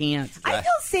 Because I can't. I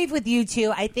feel safe with you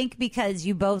two. I think because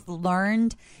you both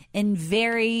learned in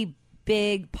very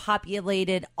big,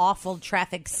 populated, awful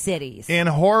traffic cities. In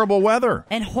horrible weather.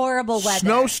 And horrible weather.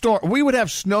 Snowstorm. We would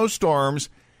have snowstorms,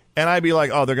 and I'd be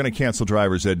like, oh, they're going to cancel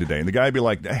driver's ed today. And the guy would be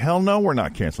like, hell no, we're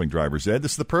not canceling driver's ed.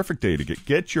 This is the perfect day to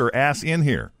get your ass in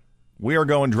here. We are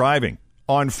going driving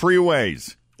on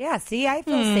freeways. Yeah, see, I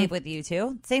feel safe with you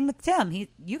two. Same with Tim.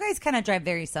 You guys kind of drive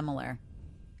very similar.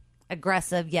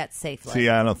 Aggressive yet safely. See,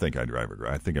 I don't think I drive.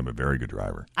 I think I'm a very good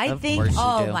driver. I think,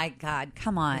 oh my God,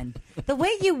 come on. The way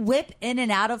you whip in and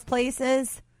out of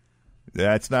places.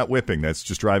 That's not whipping. That's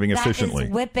just driving That is efficiently.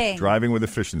 whipping. Driving with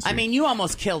efficiency. I mean, you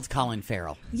almost killed Colin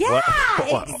Farrell. Yeah,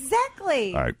 What?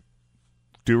 exactly. All right.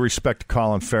 Due respect to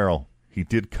Colin Farrell, he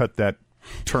did cut that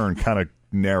turn kind of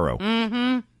narrow.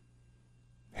 Mm-hmm.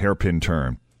 Hairpin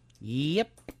turn. Yep.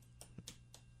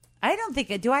 I don't think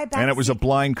it. Do I backseat? And it was a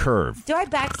blind curve. Do I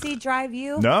backseat drive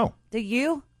you? No. Do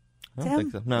you? I don't Tim?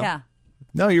 think so. No. Yeah.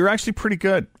 No, you're actually pretty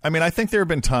good. I mean, I think there have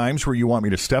been times where you want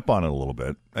me to step on it a little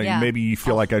bit. Yeah. Maybe you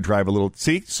feel like I drive a little.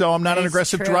 See, so I'm not an That is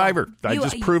aggressive true. driver. I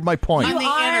just proved my point. On the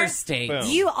are- interstate.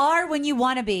 You are when you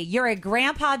want to be. You're a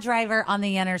grandpa driver on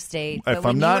the interstate. but If when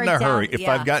I'm you not in are a hurry, down- if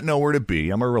yeah. I've got nowhere to be,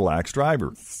 I'm a relaxed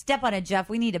driver. Step on it, Jeff.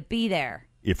 We need to be there.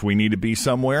 If we need to be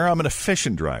somewhere, I'm an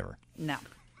efficient driver. No.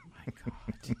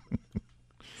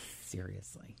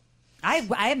 Seriously. I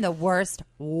am the worst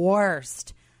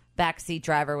backseat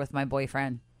driver with my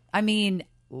boyfriend. I mean,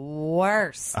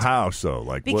 worst. How so?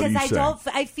 Like, what Because are you I saying? don't.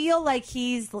 I feel like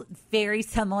he's very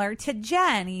similar to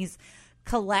Jen. He's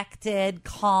collected,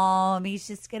 calm. He's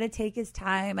just gonna take his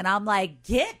time, and I'm like,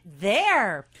 get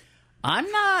there. I'm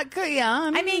not good. Yeah,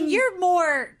 I mean, you're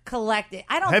more collected.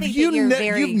 I don't Have think you that you're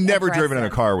very. you've never aggressive. driven in a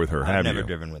car with her, have I've never you?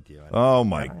 driven with you. Oh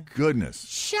my goodness!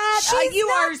 Shut She's up. You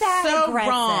not are that so aggressive.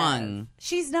 wrong.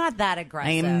 She's not that I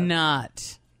aggressive. am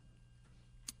not.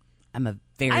 I'm a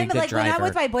very I'm good like driver. when I'm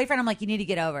with my boyfriend, I'm like, you need to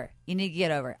get over. You need to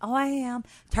get over. Oh, I am.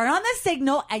 Turn on the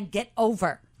signal and get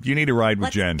over. You need to ride with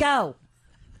Let's Jen. go.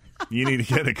 You need to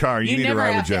get in a car. You need to never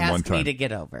ride have with Jen to ask one time. me to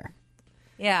get over.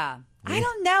 Yeah. I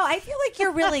don't know. I feel like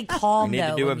you're really calm. We need to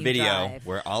though, do a when you video drive.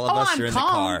 where all of Oh, us I'm are in calm.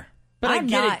 the car. But I'm I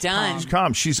get not it done. She's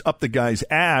calm. She's up the guy's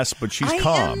ass, but she's I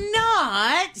calm. am not.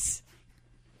 I Such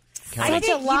think, a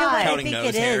you know what I Counting think nose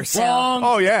it hairs. is. though? Wrong.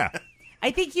 Oh yeah. I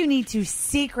think you need to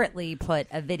secretly put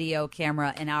a video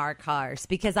camera in our cars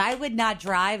because I would not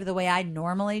drive the way I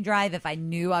normally drive if I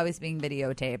knew I was being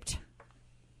videotaped.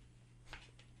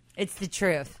 It's the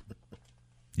truth.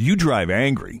 You drive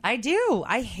angry. I do.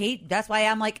 I hate. That's why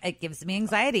I'm like, it gives me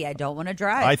anxiety. I don't want to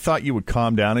drive. I thought you would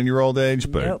calm down in your old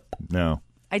age, but Nope. no.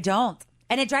 I don't.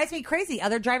 And it drives me crazy.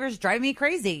 Other drivers drive me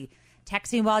crazy.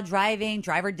 Texting while driving,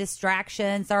 driver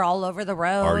distractions, they're all over the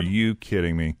road. Are you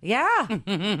kidding me? Yeah.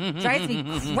 Drives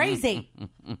me crazy.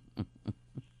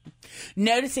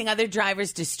 Noticing other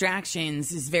drivers'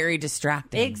 distractions is very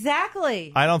distracting.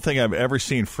 Exactly. I don't think I've ever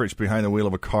seen Fritz behind the wheel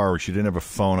of a car where she didn't have a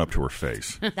phone up to her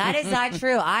face. That is not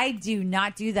true. I do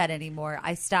not do that anymore.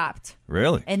 I stopped.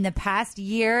 Really? In the past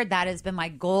year, that has been my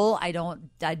goal. I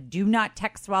do not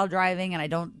text while driving, and I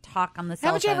don't talk on the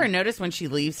cell Haven't you phone. ever noticed when she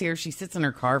leaves here, she sits in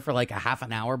her car for like a half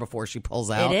an hour before she pulls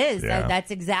out? It is. Yeah.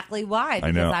 That's exactly why.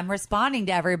 Because know. I'm responding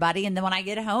to everybody, and then when I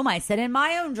get home, I sit in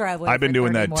my own driveway. I've been for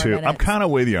doing 30 that more too. I'm minutes. kind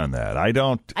of with you on that. I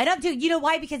don't. do. You know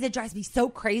why? Because it drives me so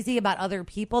crazy about other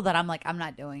people that I'm like, I'm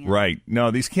not doing it. Right.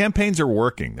 No, these campaigns are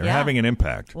working. They're Yeah. having an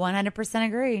impact. 100%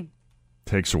 agree.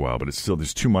 Takes a while, but it's still,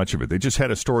 there's too much of it. They just had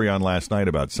a story on last night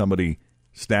about somebody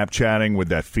Snapchatting with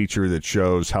that feature that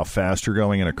shows how fast you're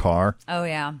going in a car. Oh,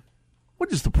 yeah.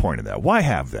 What is the point of that? Why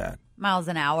have that? Miles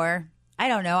an hour. I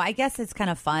don't know. I guess it's kind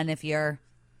of fun if you're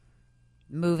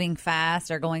moving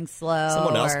fast or going slow.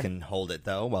 Someone else or- can hold it,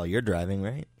 though, while you're driving,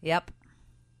 right? Yep.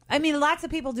 I mean, lots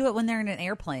of people do it when they're in an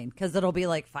airplane because it'll be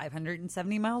like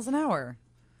 570 miles an hour.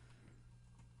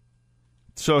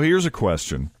 So here's a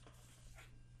question.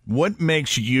 What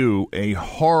makes you a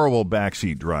horrible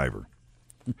backseat driver?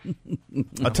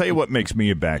 I'll tell you what makes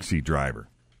me a backseat driver.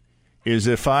 Is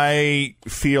if I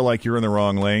feel like you're in the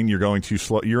wrong lane, you're going too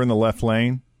slow, you're in the left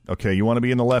lane. Okay, you want to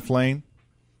be in the left lane?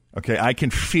 Okay, I can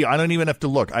feel, I don't even have to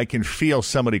look. I can feel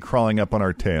somebody crawling up on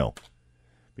our tail.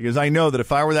 Because I know that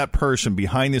if I were that person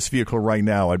behind this vehicle right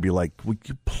now, I'd be like, would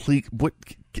you please, what,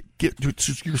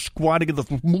 you're squatting,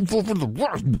 move over to the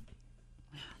right.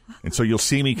 And so you'll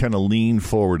see me kind of lean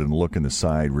forward and look in the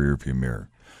side rear view mirror.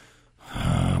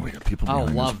 We got people behind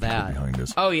us. love people that. behind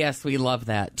us. Oh, yes, we love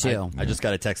that, too. I just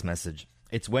got a text message.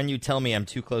 It's when you tell me I'm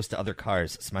too close to other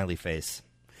cars. Smiley face.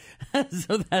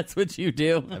 So that's what you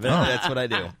do? That's what I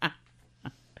do.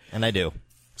 And I do.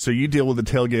 So you deal with the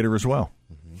tailgater as well.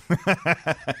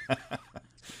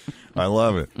 I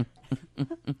love it.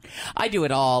 I do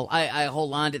it all. I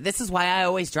hold on to. This is why I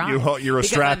always drive. You're a Because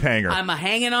strap hanger. I'm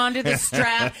hanging on to the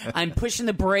strap. I'm pushing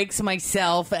the brakes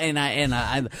myself, and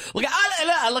I look.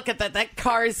 I look at that. That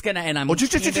car is gonna, and I'm.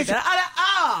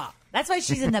 That's why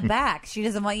she's in the back. She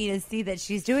doesn't want you to see that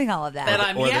she's doing all of that. That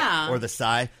I'm Or the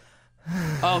sigh.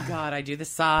 Oh God, I do the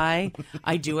sigh.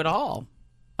 I do it all.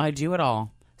 I do it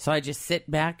all. So I just sit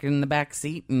back in the back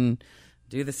seat and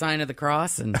do the sign of the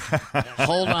cross and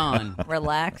hold on.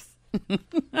 Relax.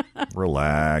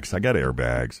 Relax. I got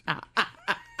airbags.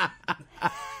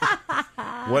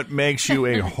 What makes you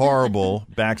a horrible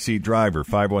backseat driver?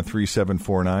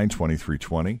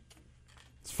 513-749-2320.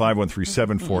 It's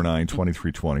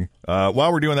 513-749-2320.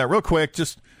 While we're doing that, real quick,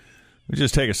 just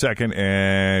take a second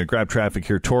and grab traffic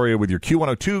here. Toria with your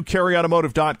Q102,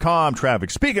 carryautomotive.com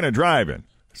traffic. Speaking of driving,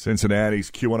 Cincinnati's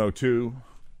Q102,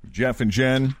 Jeff and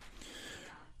Jen.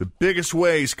 The biggest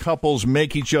ways couples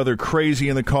make each other crazy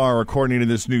in the car, according to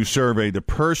this new survey. The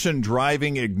person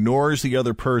driving ignores the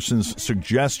other person's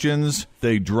suggestions.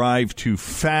 They drive too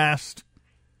fast,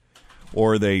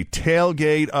 or they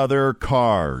tailgate other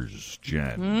cars.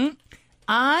 Jen.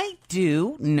 I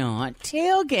do not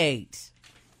tailgate.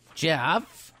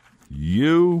 Jeff?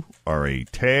 You are a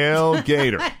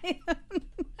tailgater.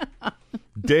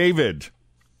 David.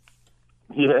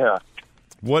 Yeah.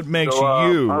 What makes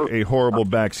you a horrible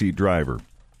backseat driver?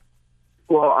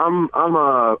 Well,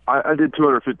 I did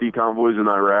 250 convoys in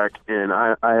Iraq, and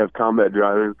I have combat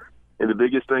driving. And the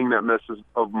biggest thing that messes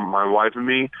up my wife and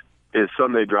me is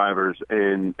Sunday drivers.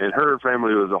 And her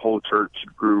family was a whole church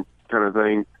group kind of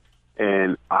thing.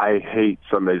 And I hate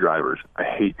Sunday drivers. I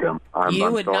hate them. You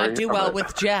I'm would sorry. not do well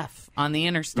with Jeff on the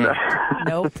interstate.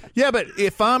 Nope. Yeah, but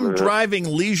if I'm driving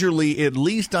leisurely, at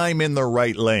least I'm in the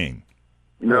right lane.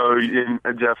 No, and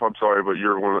Jeff, I'm sorry, but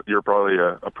you're probably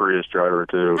a Prius driver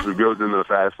too, who goes into the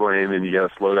fast lane and you got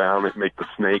to slow down and make the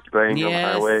snake thing on the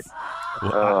highway.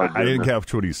 Well, I didn't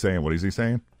catch what he's saying. What is he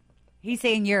saying? He's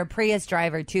saying you're a Prius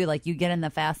driver too. Like you get in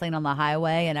the fast lane on the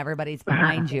highway and everybody's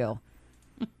behind you.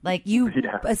 Like you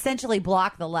essentially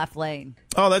block the left lane.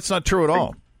 Oh, that's not true at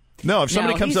all. No, if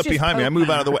somebody comes up behind me, I move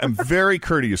out of the way. I'm very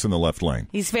courteous in the left lane.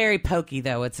 He's very pokey,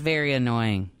 though. It's very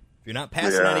annoying. If you're not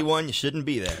passing anyone, you shouldn't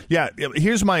be there. Yeah,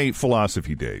 here's my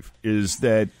philosophy, Dave, is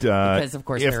that... because, of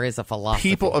course, there is a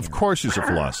philosophy. Of course there's a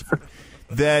philosophy.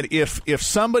 That if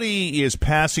somebody is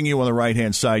passing you on the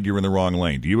right-hand side, you're in the wrong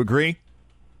lane. Do you agree?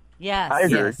 Yes. I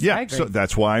agree. Yeah, I agree. So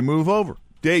that's why I move over.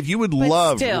 Dave, you would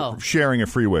love sharing a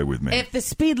freeway with me. If the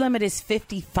speed limit is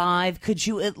 55, could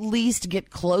you at least get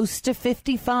close to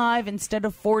 55 instead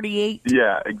of 48?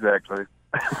 Yeah, exactly.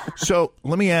 So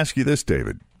let me ask you this,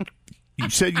 David. You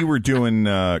said you were doing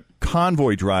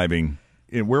convoy driving.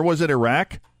 Where was it,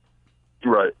 Iraq?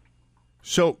 Right.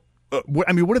 So,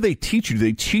 what do they teach you? Do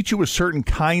they teach you a certain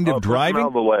kind of driving? Push them out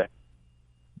of the way.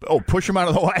 Oh, push them out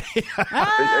of the way.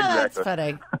 That's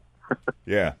funny.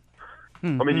 Yeah. I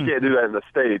mean, you can't do that in the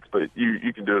States, but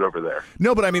you can do it over there.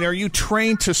 No, but are you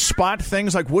trained to spot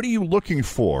things? Like, what are you looking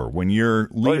for when you're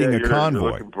leading a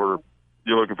convoy?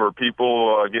 You're looking for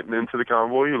people getting into the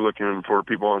convoy. You're looking for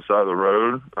people on the side of the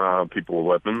road, people with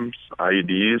weapons,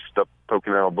 IEDs, stuff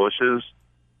poking out of bushes,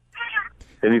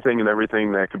 anything and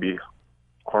everything that could be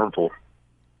harmful.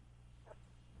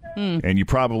 And you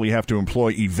probably have to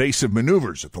employ evasive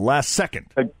maneuvers at the last second.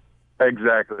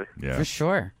 Exactly. Yeah. For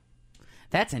sure.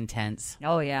 That's intense.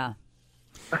 Oh, yeah.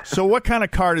 So what kind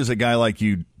of car does a guy like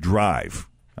you drive?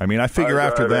 I mean, I figure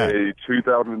after that. A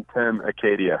 2010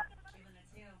 Acadia.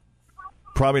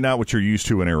 Probably not what you're used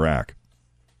to in Iraq.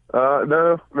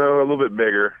 No, a little bit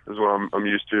bigger is what I'm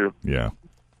used to. Yeah.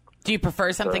 Do you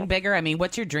prefer something bigger? I mean,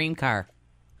 what's your dream car?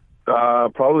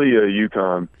 Probably a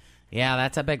Yukon. Yeah,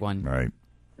 that's a big one. Right.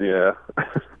 Yeah.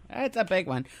 That's a big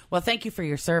one. Well, thank you for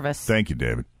your service. Thank you,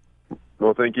 David.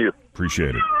 Well, thank you.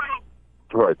 Appreciate it.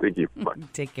 All right, thank you. Bye.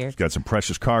 Take care. Got some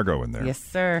precious cargo in there. Yes,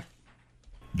 sir.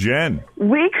 Jen.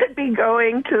 We could be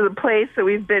going to the place that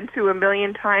we've been to a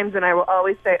million times, and I will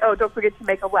always say, oh, don't forget to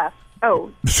make a left.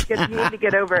 Oh, you need to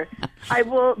get over. I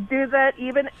will do that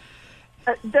even...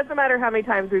 doesn't matter how many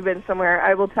times we've been somewhere.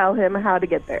 I will tell him how to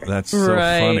get there. That's so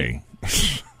funny.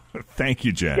 Thank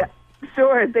you, Jen. Yeah,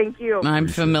 sure. Thank you. I'm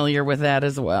familiar with that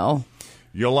as well.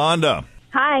 Yolanda.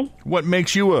 Hi. What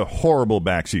makes you a horrible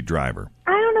backseat driver?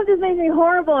 I don't know if this makes me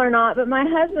horrible or not, but my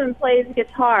husband plays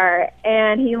guitar,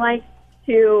 and he likes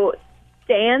to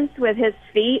dance with his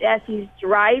feet as he's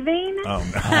driving. Oh,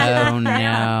 no. Oh, Of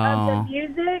no. the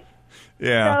music.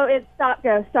 Yeah. So it's stop,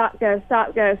 go, stop, go,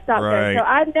 stop, go, stop, Right. go. So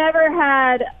I've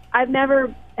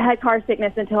never had car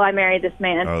sickness until I married this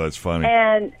man. Oh, that's funny.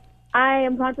 And I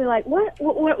am constantly like, what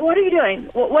are you doing?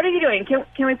 What are you doing?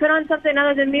 Can we put on something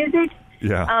other than music?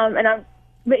 Yeah.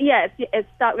 But yeah, it's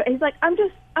stop. He's like, I'm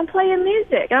playing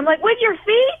music. And I'm like, with your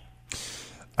feet?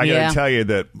 I got to tell you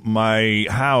that my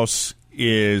house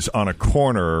is on a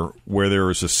corner where there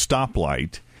is a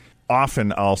stoplight.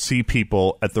 Often I'll see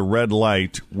people at the red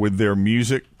light with their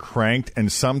music cranked,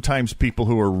 and sometimes people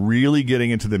who are really getting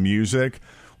into the music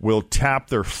will tap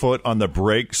their foot on the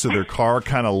brake so their car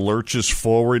kind of lurches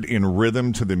forward in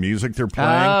rhythm to the music they're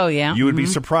playing. Oh, yeah. You would be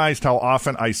surprised how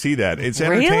often I see that. It's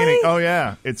entertaining. Really? Oh,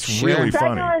 yeah. It's really Try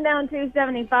funny. going down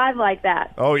 275 like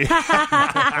that. Oh, yeah.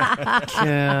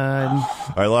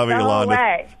 Good. I love it, Go Yolanda.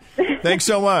 away. Thanks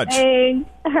so much. Hey.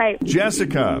 All right.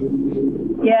 Jessica,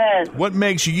 Yes. what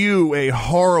makes you a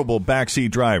horrible backseat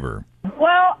driver?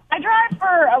 Well, I drive for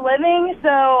a living,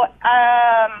 so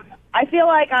I feel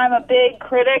like I'm a big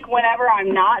critic whenever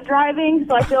I'm not driving,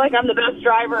 so I feel like I'm the best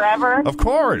driver ever. Of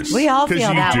course. We all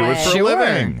feel that you do way. it for a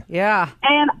living. Yeah.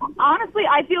 And honestly,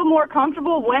 I feel more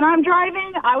comfortable when I'm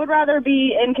driving. I would rather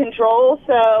be in control,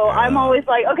 so I'm always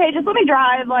like, okay, just let me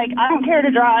drive. Like, I don't care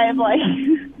to drive. Like,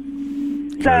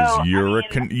 Because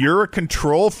you're a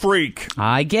control freak.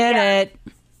 I get it.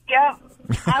 Yep.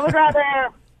 I would rather,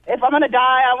 if I'm going to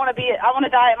die, I want to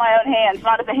die at my own hands,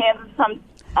 not at the hands of some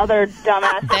other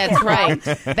dumbass. That's right.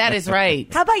 That is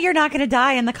right. How about you're not going to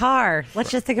die in the car?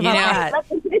 Let's just think about that.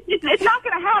 It's not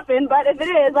going to happen, but if it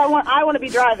is, I want to be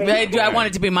driving. I want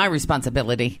it to be my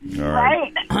responsibility. All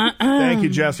right. Thank you,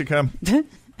 Jessica. Thank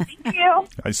you.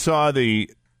 I saw we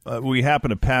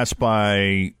happened to pass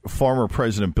by former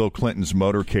President Bill Clinton's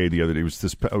motorcade the other day.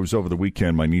 It was over the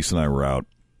weekend. My niece and I were out,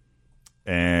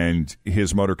 and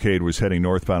his motorcade was heading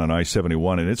northbound on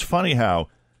I-71. And it's funny how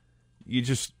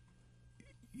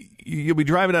you'll be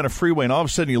driving down a freeway, and all of a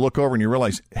sudden you look over and you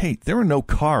realize, hey, there are no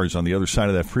cars on the other side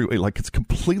of that freeway. Like, it's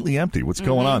completely empty. What's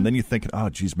going on? Then you think, oh,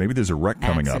 geez, maybe there's a wreck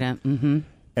coming up. Mm-hmm.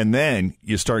 And then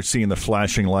you start seeing the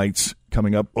flashing lights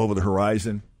coming up over the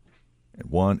horizon. And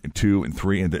 1 and 2 and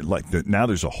 3, and now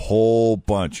there's a whole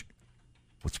bunch.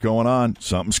 What's going on?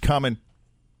 Something's coming.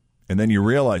 And then you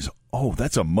realize, oh,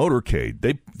 that's a motorcade.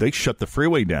 They shut the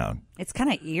freeway down. It's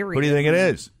kind of eerie. What do you think it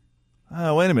is?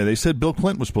 Oh, wait a minute. They said Bill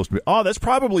Clinton was supposed to be. Oh, that's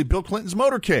probably Bill Clinton's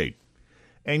motorcade.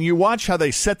 And you watch how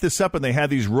they set this up, and they had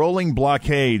these rolling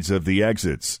blockades of the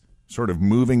exits, sort of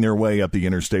moving their way up the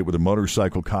interstate with the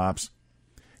motorcycle cops.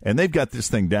 And they've got this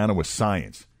thing down with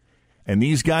science. And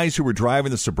these guys who were driving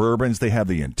the Suburbans, they have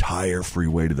the entire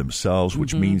freeway to themselves,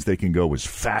 which means they can go as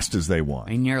fast as they want.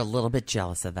 And you're a little bit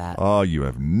jealous of that. Oh, you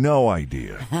have no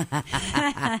idea.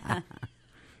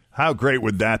 How great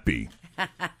would that be?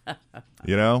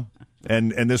 You know?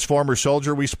 And this former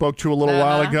soldier we spoke to a little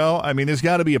while ago, I mean, there's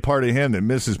got to be a part of him that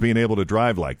misses being able to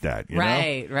drive like that. You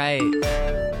know? Right.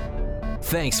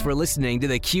 Thanks for listening to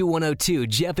the Q102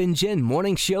 Jeff and Jen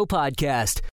Morning Show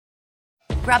podcast.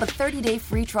 Grab a 30-day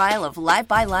free trial of Live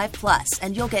by Live Plus,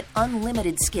 and you'll get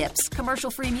unlimited skips,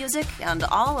 commercial-free music, and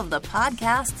all of the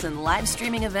podcasts and live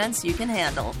streaming events you can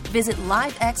handle. Visit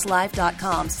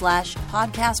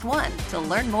livexlive.com/podcast1 to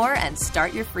learn more and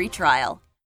start your free trial.